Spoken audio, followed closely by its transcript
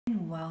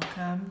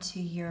welcome to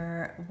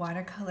your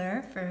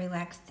watercolor for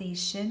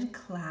relaxation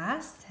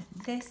class.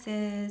 This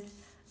is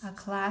a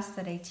class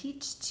that I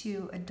teach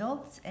to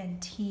adults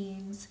and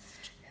teens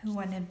who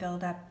want to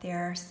build up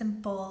their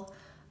simple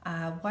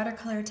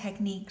watercolor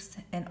techniques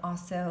and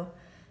also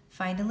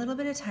find a little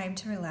bit of time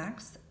to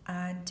relax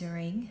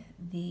during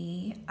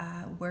the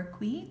work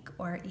week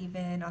or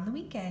even on the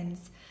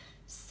weekends.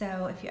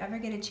 So if you ever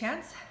get a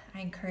chance, I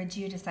encourage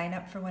you to sign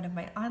up for one of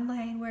my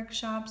online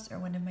workshops or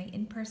one of my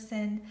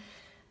in-person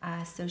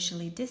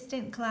socially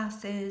distant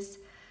classes.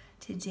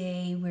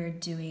 Today we're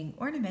doing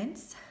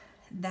ornaments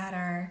that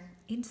are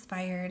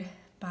inspired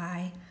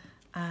by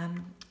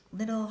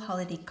little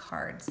holiday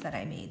cards that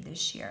I made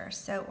this year.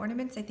 So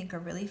ornaments I think are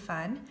really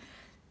fun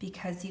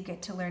because you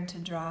get to learn to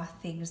draw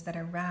things that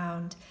are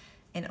round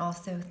and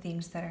also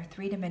things that are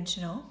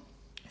three-dimensional.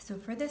 So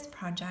for this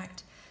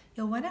project,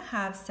 you'll want to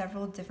have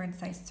several different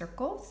size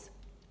circles.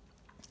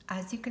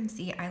 As you can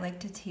see, I like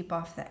to tape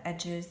off the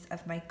edges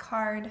of my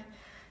card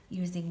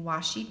using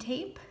washi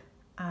tape.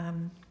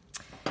 I'm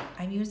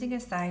using a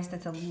size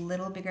that's a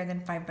little bigger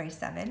than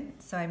 5x7,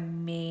 so I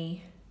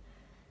may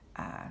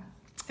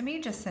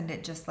just send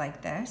it just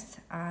like this,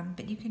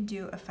 but you can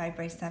do a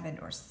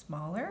 5x7 or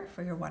smaller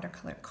for your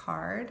watercolor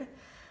card.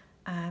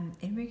 And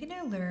we're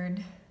gonna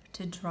learn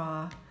to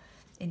draw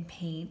and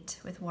paint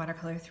with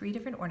watercolor 3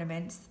 different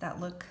ornaments that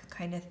look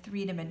kind of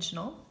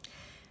three-dimensional.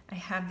 I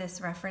have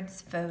this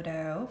reference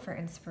photo for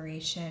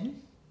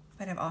inspiration,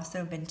 but I've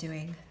also been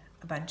doing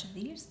a bunch of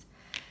these.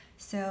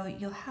 So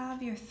you'll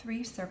have your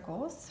 3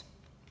 circles,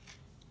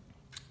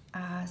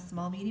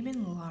 small, medium,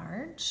 and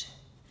large.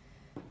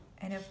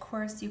 And of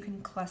course you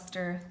can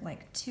cluster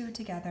like 2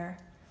 together,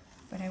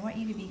 but I want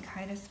you to be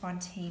kind of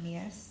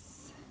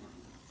spontaneous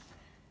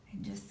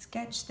and just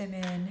sketch them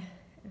in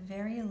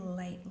very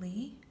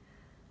lightly.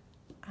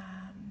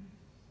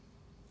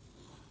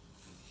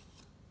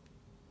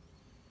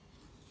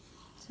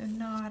 So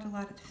not a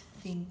lot of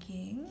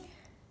thinking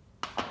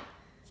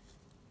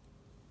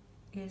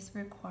is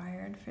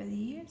required for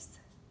these.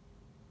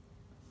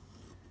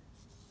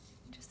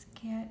 Just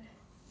get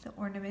the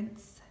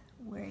ornaments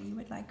where you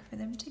would like for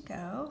them to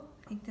go.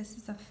 I think this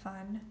is a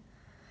fun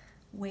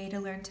way to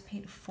learn to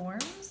paint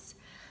forms.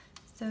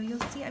 So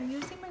you'll see I'm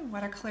using my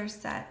watercolor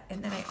set,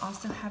 and then I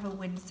also have a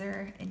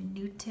Winsor and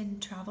Newton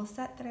travel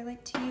set that I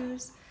like to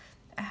use.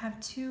 I have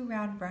 2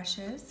 round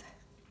brushes.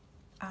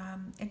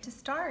 And to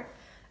start,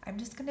 I'm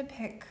just gonna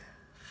pick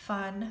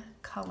fun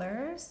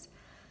colors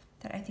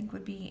that I think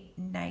would be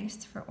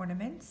nice for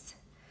ornaments.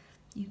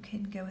 You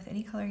can go with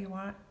any color you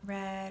want,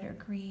 red or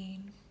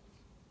green.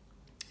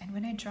 And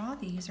when I draw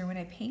these or when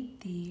I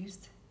paint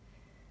these,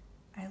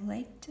 I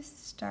like to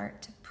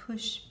start to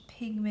push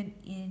pigment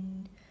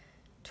in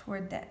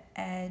toward the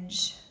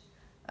edge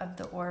of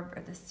the orb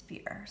or the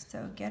sphere.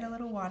 So get a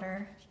little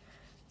water.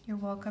 You're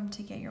welcome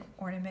to get your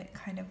ornament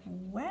kind of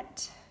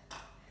wet.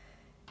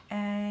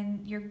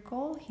 And your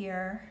goal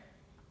here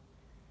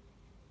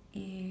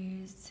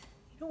is,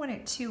 you don't want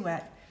it too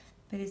wet,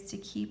 but is to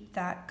keep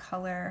that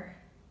color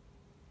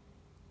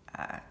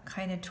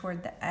kind of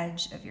toward the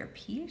edge of your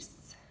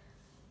piece.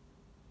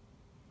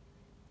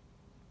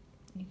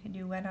 You can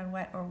do wet on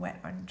wet or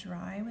wet on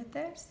dry with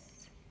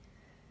this.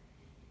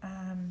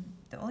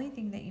 The only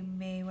thing that you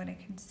may want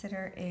to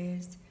consider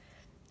is,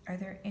 are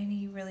there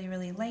any really,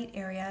 really light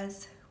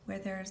areas where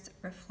there's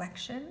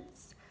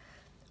reflections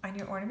on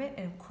your ornament?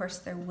 And of course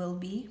there will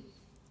be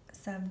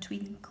some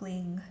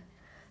twinkling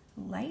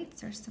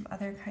lights or some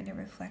other kind of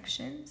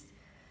reflections.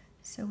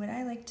 So what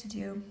I like to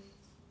do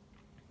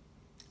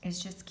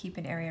is just keep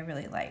an area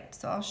really light.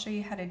 So I'll show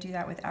you how to do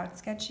that without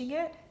sketching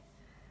it.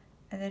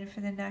 And then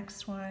for the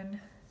next one,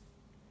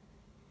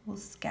 we'll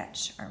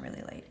sketch our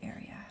really light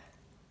area.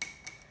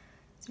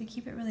 So we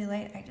keep it really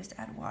light, I just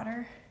add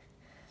water,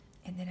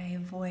 and then I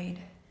avoid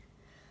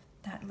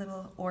that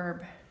little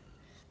orb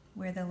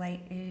where the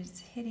light is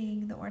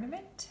hitting the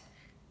ornament.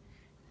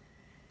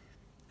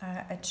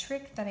 A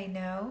trick that I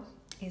know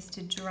is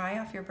to dry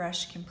off your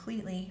brush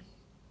completely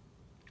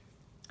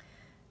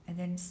and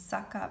then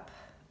suck up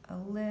a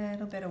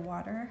little bit of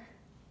water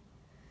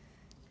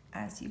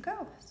as you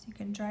go. So you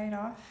can dry it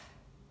off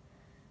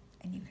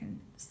and you can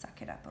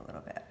suck it up a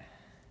little bit.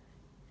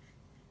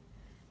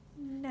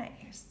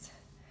 Nice.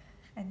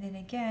 And then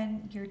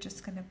again, you're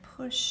just gonna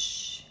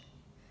push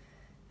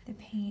the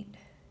paint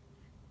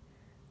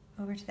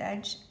over to the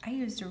edge. I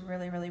used a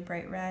really, really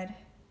bright red.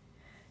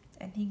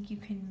 I think you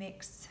can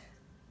mix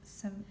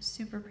some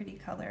super pretty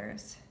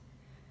colors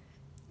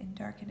and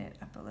darken it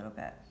up a little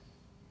bit.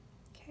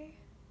 Okay.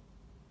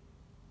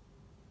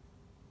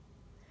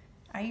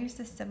 I use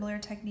a similar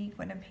technique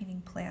when I'm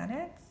painting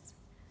planets,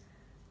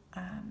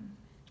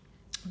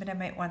 but I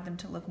might want them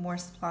to look more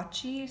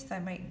splotchy, so I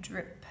might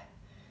drip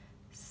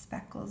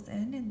speckles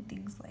in and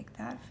things like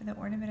that. For the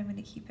ornament, I'm going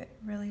to keep it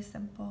really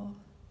simple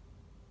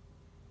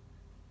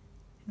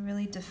and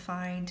really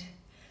defined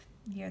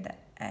near the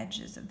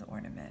edges of the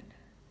ornament.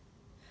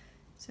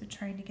 So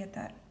trying to get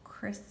that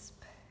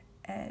crisp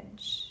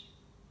edge.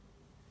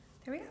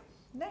 There we go.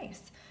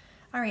 Nice.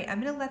 All right, I'm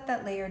going to let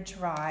that layer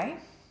dry.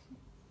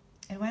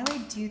 And while I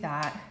do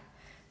that,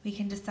 we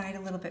can decide a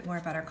little bit more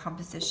about our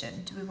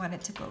composition. Do we want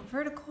it to go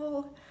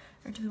vertical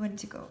or do we want it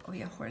to go, oh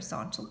yeah,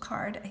 horizontal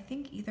card? I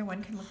think either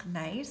one can look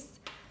nice.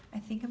 I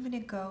think I'm gonna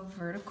go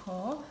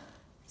vertical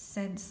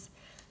since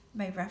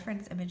my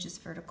reference image is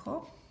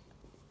vertical.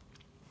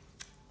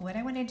 What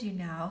I wanna do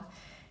now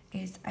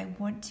is I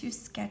want to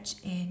sketch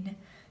in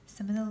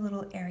some of the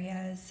little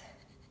areas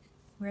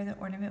where the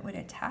ornament would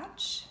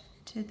attach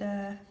to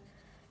the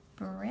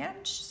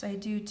branch. So I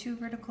do 2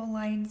 vertical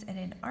lines and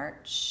an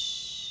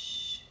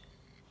arch.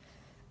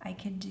 I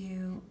can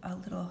do a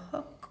little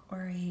hook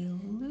or a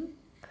loop.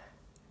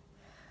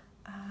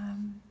 I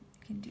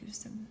can do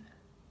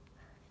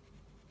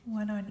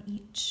one on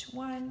each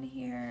one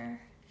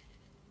here.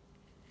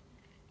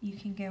 You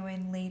can go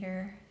in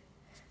later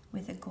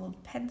with a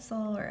gold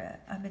pencil or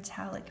a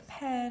metallic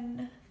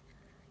pen,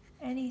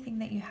 anything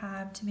that you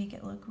have to make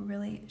it look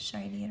really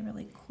shiny and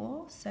really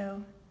cool.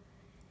 So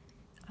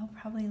I'll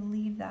probably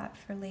leave that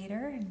for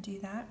later and do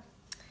that.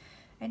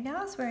 And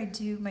now is where I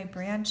do my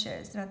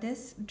branches. Now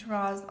this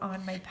draws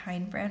on my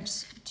pine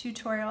branch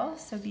tutorial,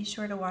 so be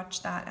sure to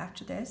watch that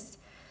after this.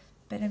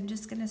 But I'm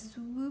just gonna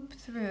swoop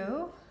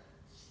through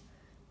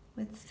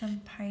with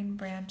some pine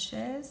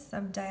branches,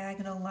 some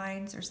diagonal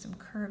lines or some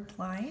curved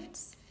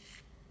lines.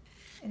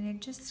 And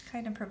it just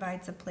kind of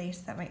provides a place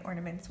that my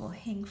ornaments will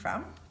hang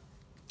from.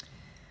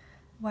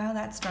 While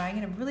that's drying,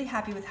 and I'm really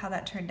happy with how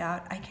that turned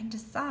out, I can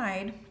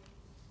decide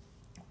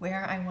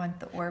where I want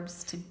the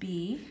orbs to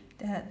be,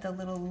 the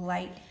little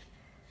light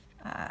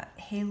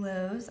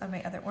halos on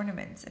my other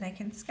ornaments. And I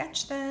can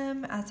sketch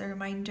them as a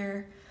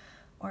reminder,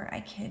 or I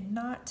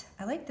cannot.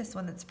 I like this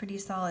one that's pretty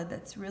solid,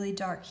 that's really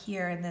dark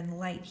here and then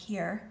light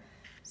here.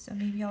 So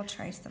maybe I'll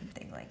try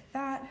something like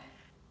that,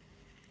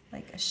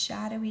 like a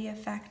shadowy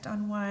effect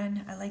on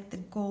one. I like the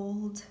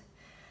gold.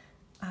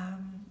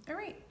 All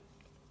right,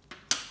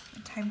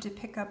 time to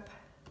pick up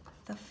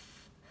the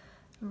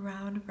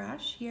round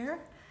brush here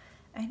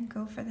and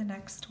go for the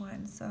next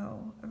one.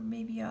 So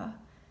maybe a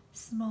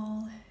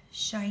small,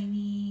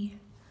 shiny,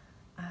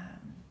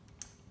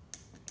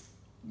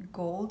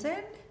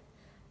 golden,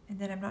 and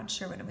then I'm not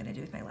sure what I'm gonna do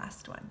with my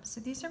last one.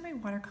 So these are my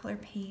watercolor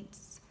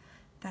paints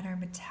that are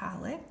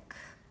metallic.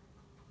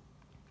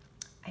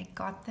 I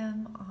got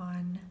them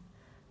on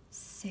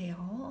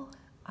sale,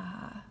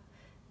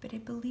 but I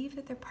believe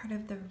that they're part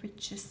of the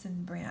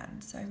Richardson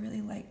brand, so I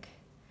really like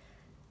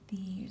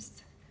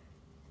these.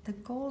 The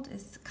gold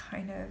is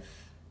kind of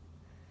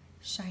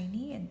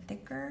shiny and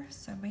thicker,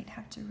 so I might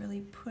have to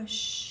really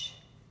push,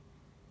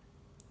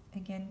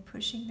 again,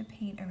 pushing the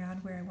paint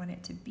around where I want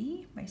it to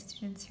be. My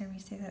students hear me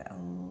say that a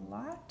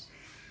lot.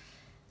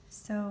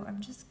 So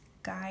I'm just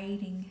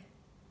guiding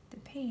the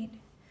paint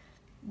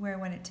where I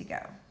want it to go.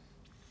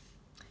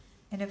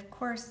 And of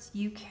course,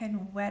 you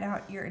can wet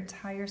out your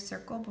entire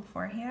circle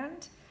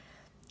beforehand,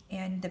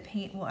 and the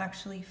paint will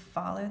actually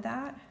follow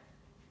that,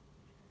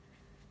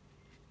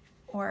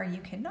 or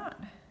you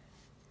cannot.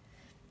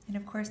 And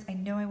of course, I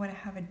know I want to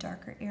have a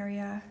darker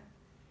area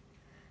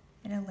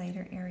and a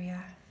lighter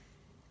area.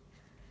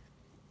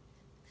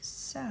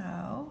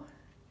 So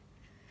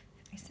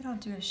I said I'll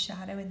do a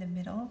shadow in the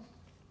middle.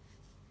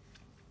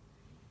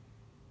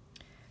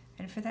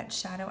 And for that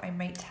shadow, I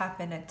might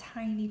tap in a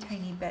tiny,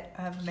 tiny bit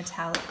of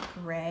metallic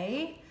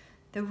gray.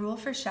 The rule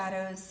for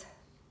shadows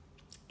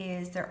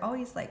is they're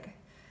always like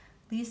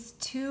at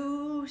least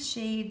 2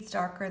 shades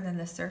darker than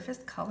the surface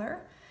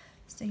color.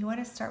 So you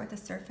want to start with the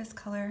surface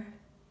color,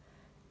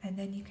 and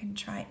then you can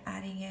try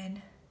adding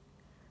in,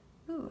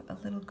 a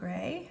little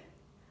gray.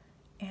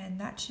 And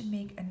that should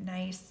make a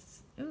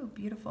nice,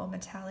 beautiful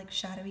metallic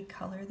shadowy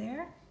color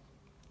there.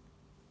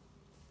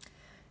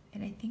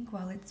 And I think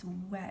while it's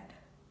wet,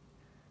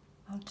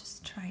 I'll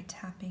just try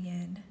tapping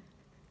in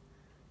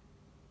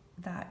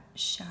that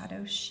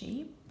shadow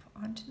shape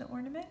onto the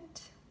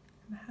ornament.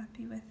 I'm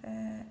happy with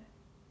it.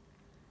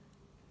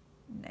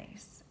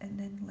 Nice. And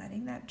then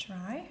letting that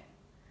dry.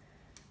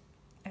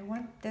 I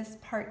want this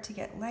part to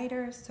get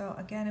lighter, so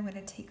again, I'm going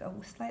to take a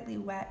slightly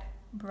wet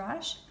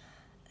brush,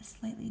 a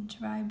slightly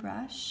dry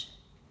brush,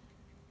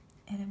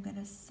 and I'm going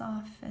to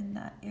soften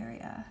that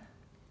area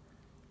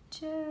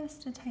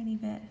just a tiny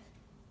bit.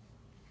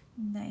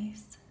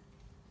 Nice.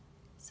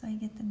 So I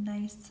get the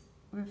nice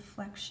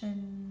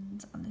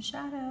reflections on the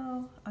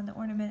shadow, on the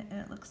ornament, and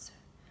it looks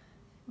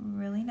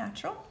really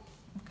natural.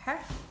 Okay,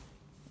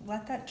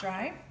 let that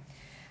dry.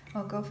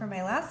 I'll go for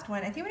my last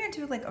one. I think I'm gonna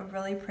do like a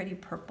really pretty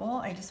purple.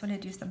 I just wanna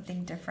do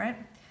something different.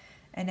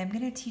 And I'm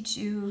gonna teach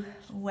you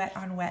wet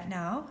on wet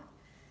now.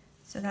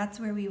 So that's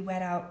where we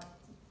wet out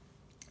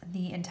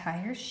the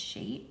entire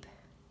shape.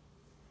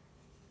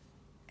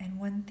 And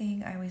one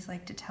thing I always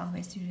like to tell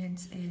my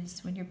students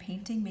is when you're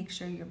painting, make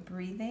sure you're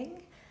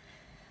breathing.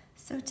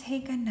 So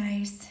take a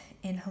nice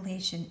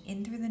inhalation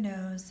in through the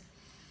nose,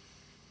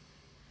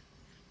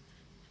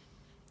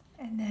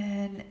 and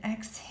then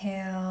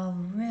exhale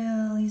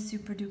really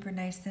super duper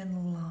nice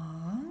and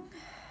long.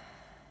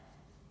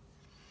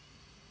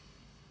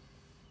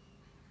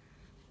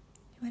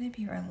 You want to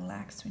be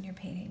relaxed when you're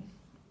painting.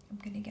 I'm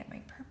going to get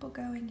my purple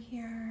going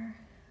here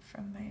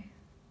from my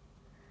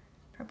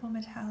purple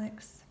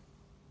metallics.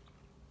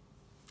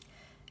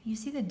 You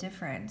see the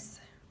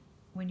difference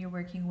when you're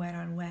working wet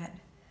on wet.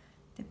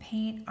 The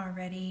paint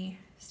already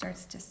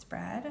starts to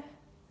spread.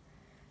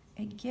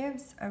 It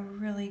gives a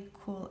really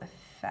cool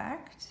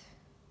effect.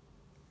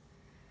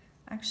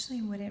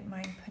 Actually, wouldn't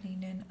mind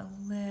putting in a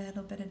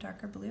little bit of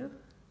darker blue.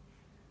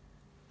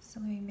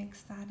 So let me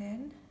mix that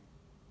in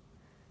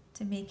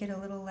to make it a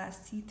little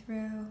less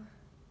see-through.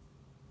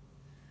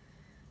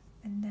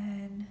 And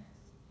then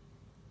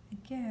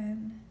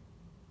again,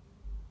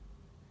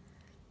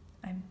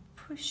 I'm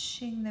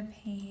pushing the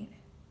paint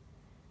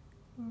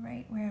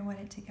right where I want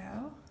it to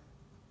go.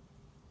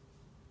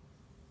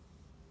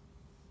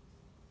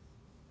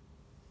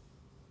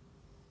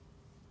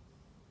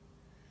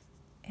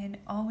 And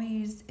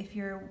always, if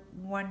you're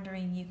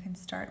wondering, you can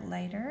start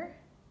lighter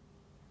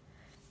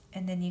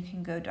and then you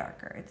can go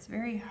darker. It's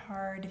very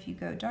hard if you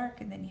go dark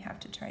and then you have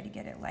to try to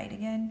get it light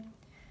again.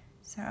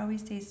 So I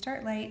always say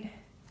start light,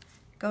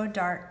 go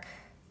dark,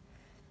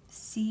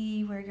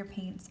 see where your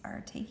paints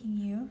are taking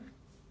you.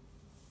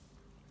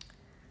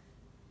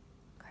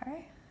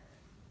 Okay,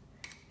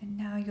 and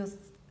now you'll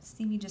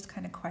see me just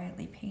kind of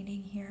quietly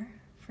painting here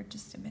for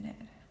just a minute.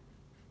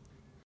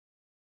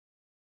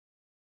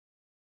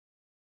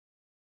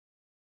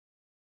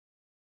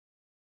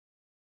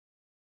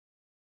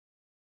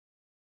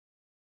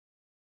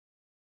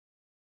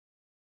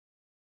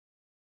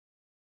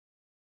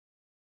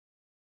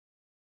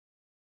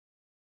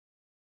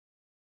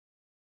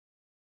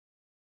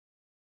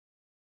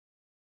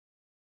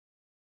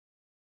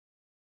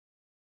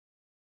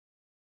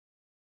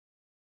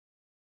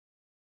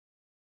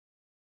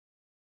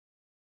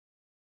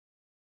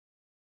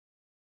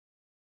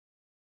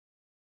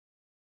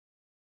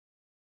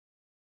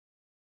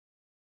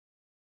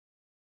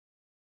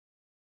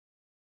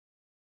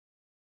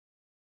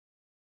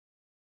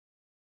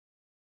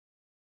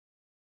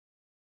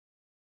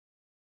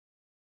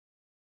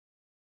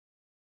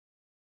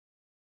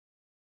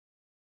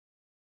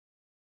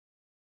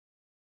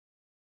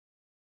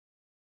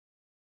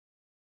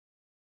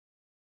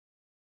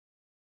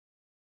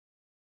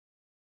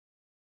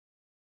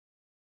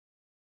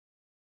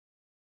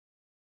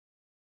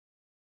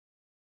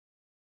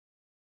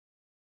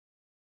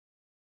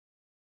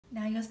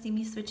 Now you'll see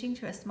me switching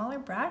to a smaller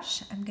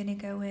brush. I'm gonna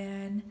go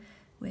in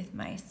with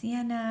my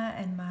sienna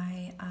and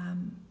my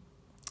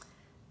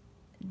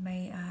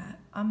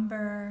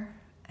umber,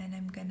 and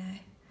I'm gonna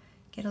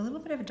get a little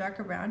bit of a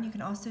darker brown. You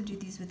can also do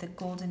these with a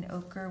golden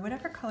ochre,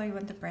 whatever color you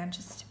want the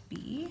branches to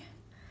be.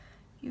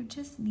 You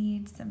just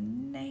need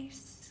some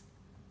nice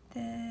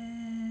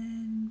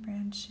thin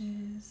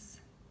branches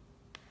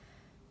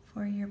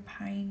for your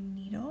pine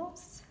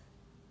needles.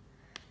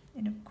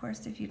 And of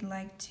course, if you'd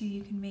like to,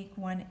 you can make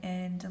one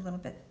end a little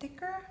bit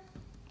thicker.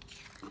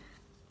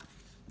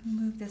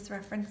 Move this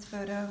reference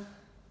photo,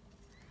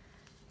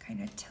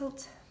 kind of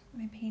tilt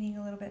my painting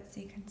a little bit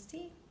so you can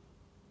see.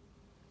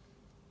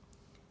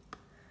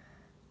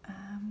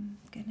 I'm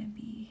gonna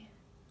be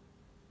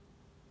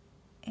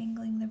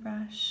angling the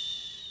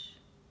brush.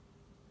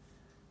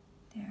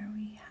 There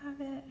we have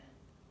it.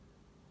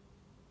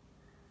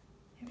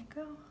 There we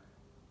go.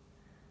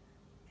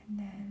 And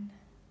then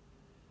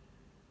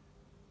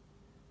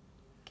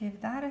give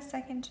that a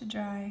second to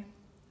dry,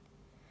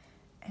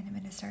 and I'm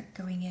going to start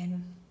going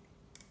in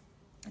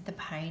with the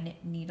pine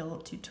needle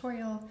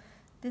tutorial.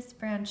 This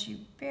branch you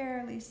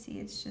barely see,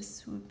 it's just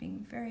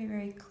swooping very,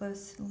 very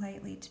close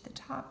lightly to the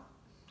top.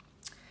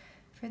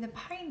 For the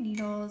pine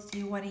needles,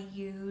 you want to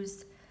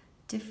use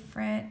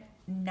different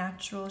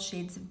natural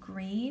shades of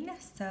green.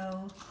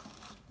 So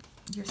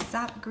your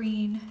sap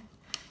green,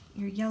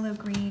 your yellow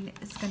green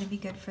is going to be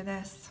good for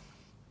this.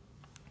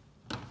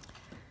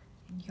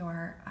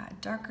 Your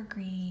darker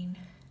green.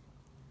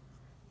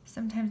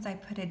 Sometimes I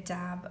put a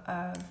dab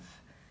of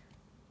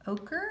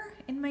ochre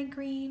in my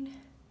green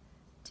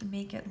to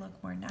make it look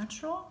more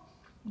natural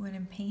when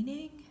I'm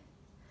painting.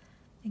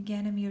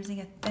 Again, I'm using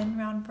a thin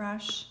round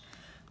brush.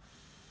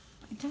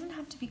 It doesn't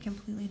have to be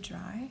completely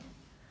dry,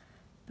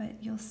 but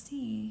you'll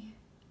see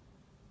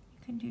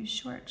you can do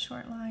short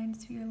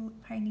lines for your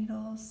pine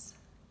needles.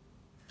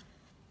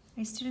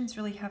 My students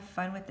really have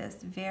fun with this,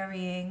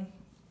 varying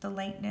the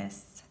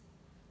lightness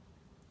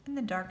and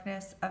the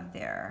darkness of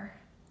their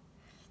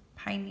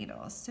pine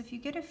needles. So if you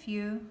get a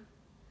few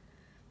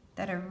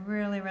that are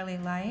really, really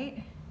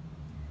light,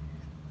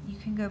 you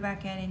can go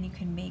back in and you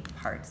can make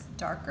parts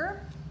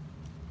darker.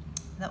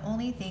 The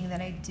only thing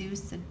that I do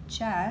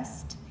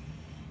suggest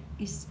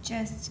is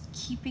just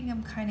keeping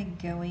them kind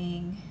of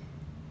going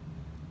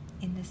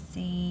in the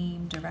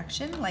same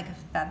direction, like a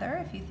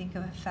feather. If you think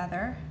of a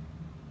feather,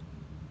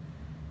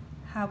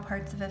 how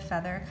parts of a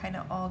feather kind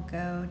of all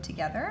go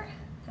together.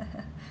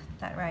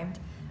 That rhymed.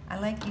 I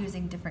like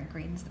using different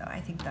greens though. I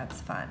think that's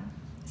fun.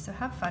 So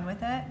have fun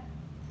with it.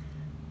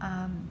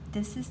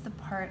 This is the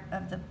part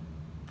of the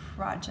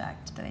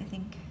project that I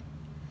think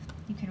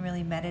you can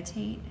really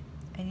meditate,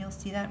 and you'll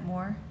see that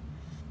more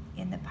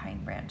in the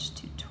pine branch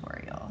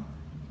tutorial.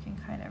 You can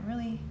kind of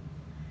really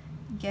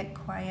get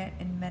quiet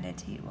and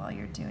meditate while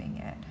you're doing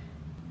it.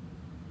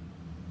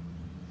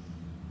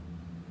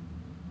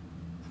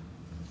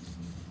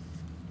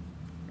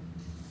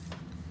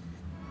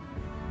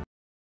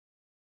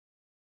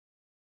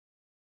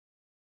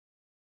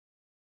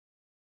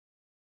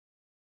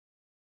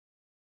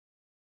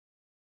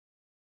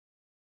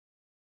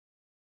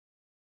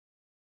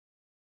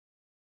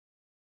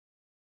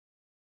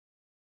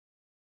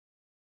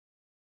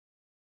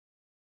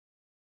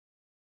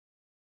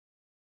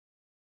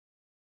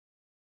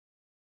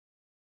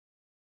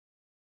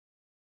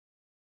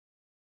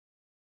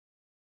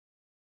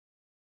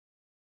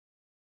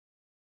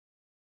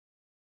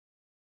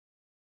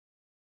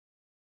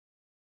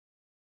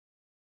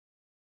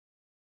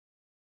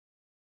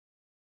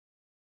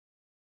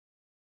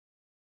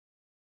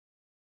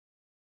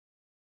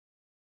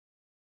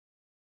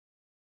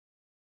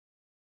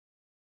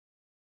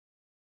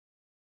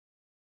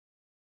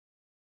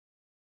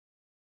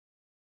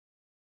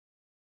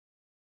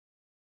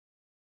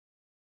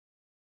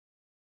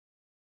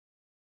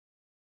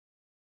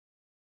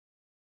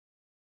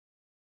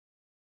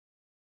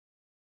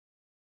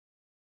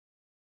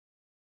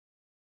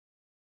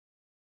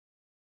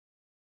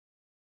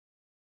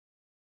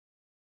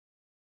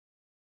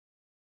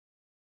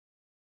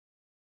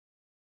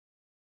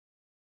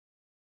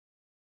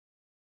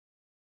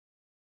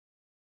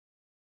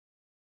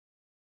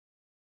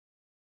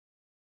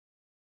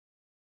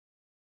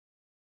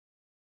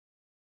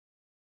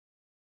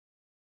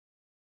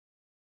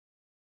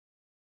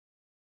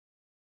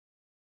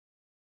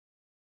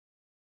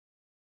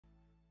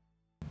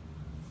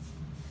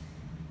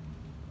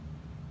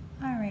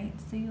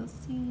 right, so you'll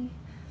see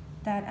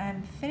that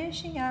I'm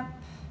finishing up.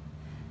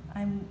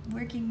 I'm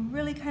working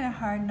really kind of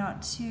hard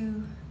not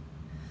to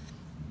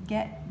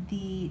get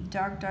the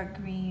dark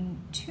green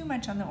too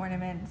much on the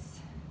ornaments.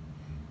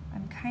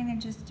 I'm kind of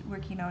just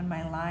working on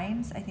my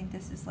lines. I think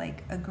this is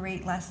like a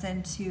great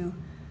lesson to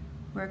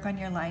work on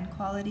your line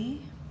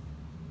quality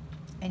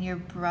and your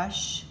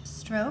brush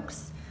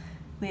strokes,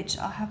 which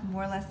I'll have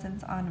more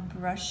lessons on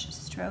brush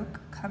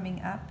stroke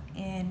coming up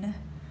in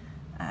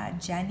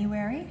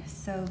January,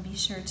 so be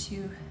sure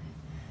to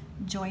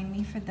join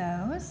me for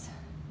those.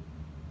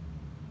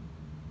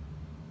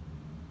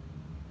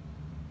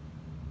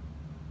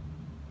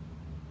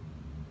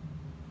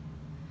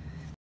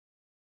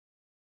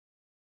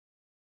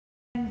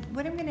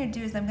 What I'm going to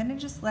do is I'm going to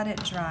just let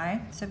it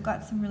dry. So I've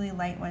got some really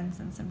light ones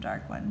and some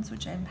dark ones,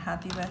 which I'm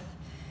happy with.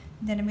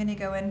 Then I'm going to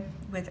go in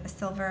with a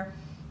silver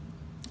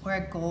or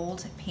a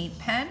gold paint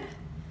pen.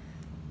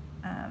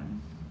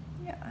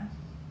 Yeah,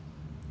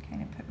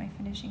 kind of put my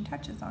finishing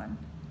touches on.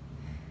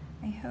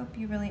 I hope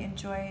you really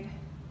enjoyed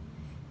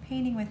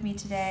painting with me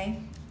today.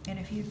 And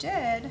if you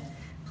did,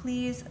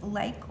 please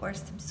like or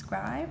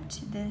subscribe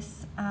to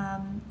this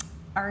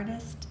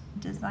artist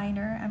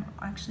designer. I'm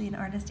actually an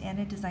artist and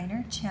a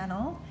designer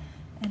channel,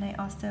 and I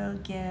also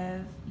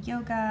give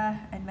yoga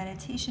and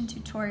meditation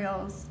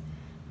tutorials,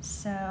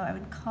 so I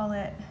would call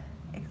it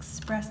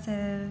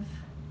expressive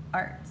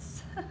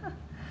arts.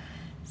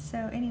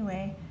 So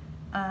anyway,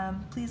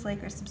 please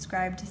like or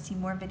subscribe to see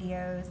more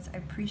videos. I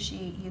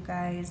appreciate you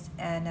guys,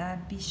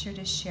 and be sure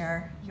to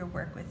share your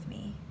work with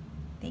me.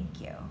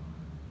 Thank you.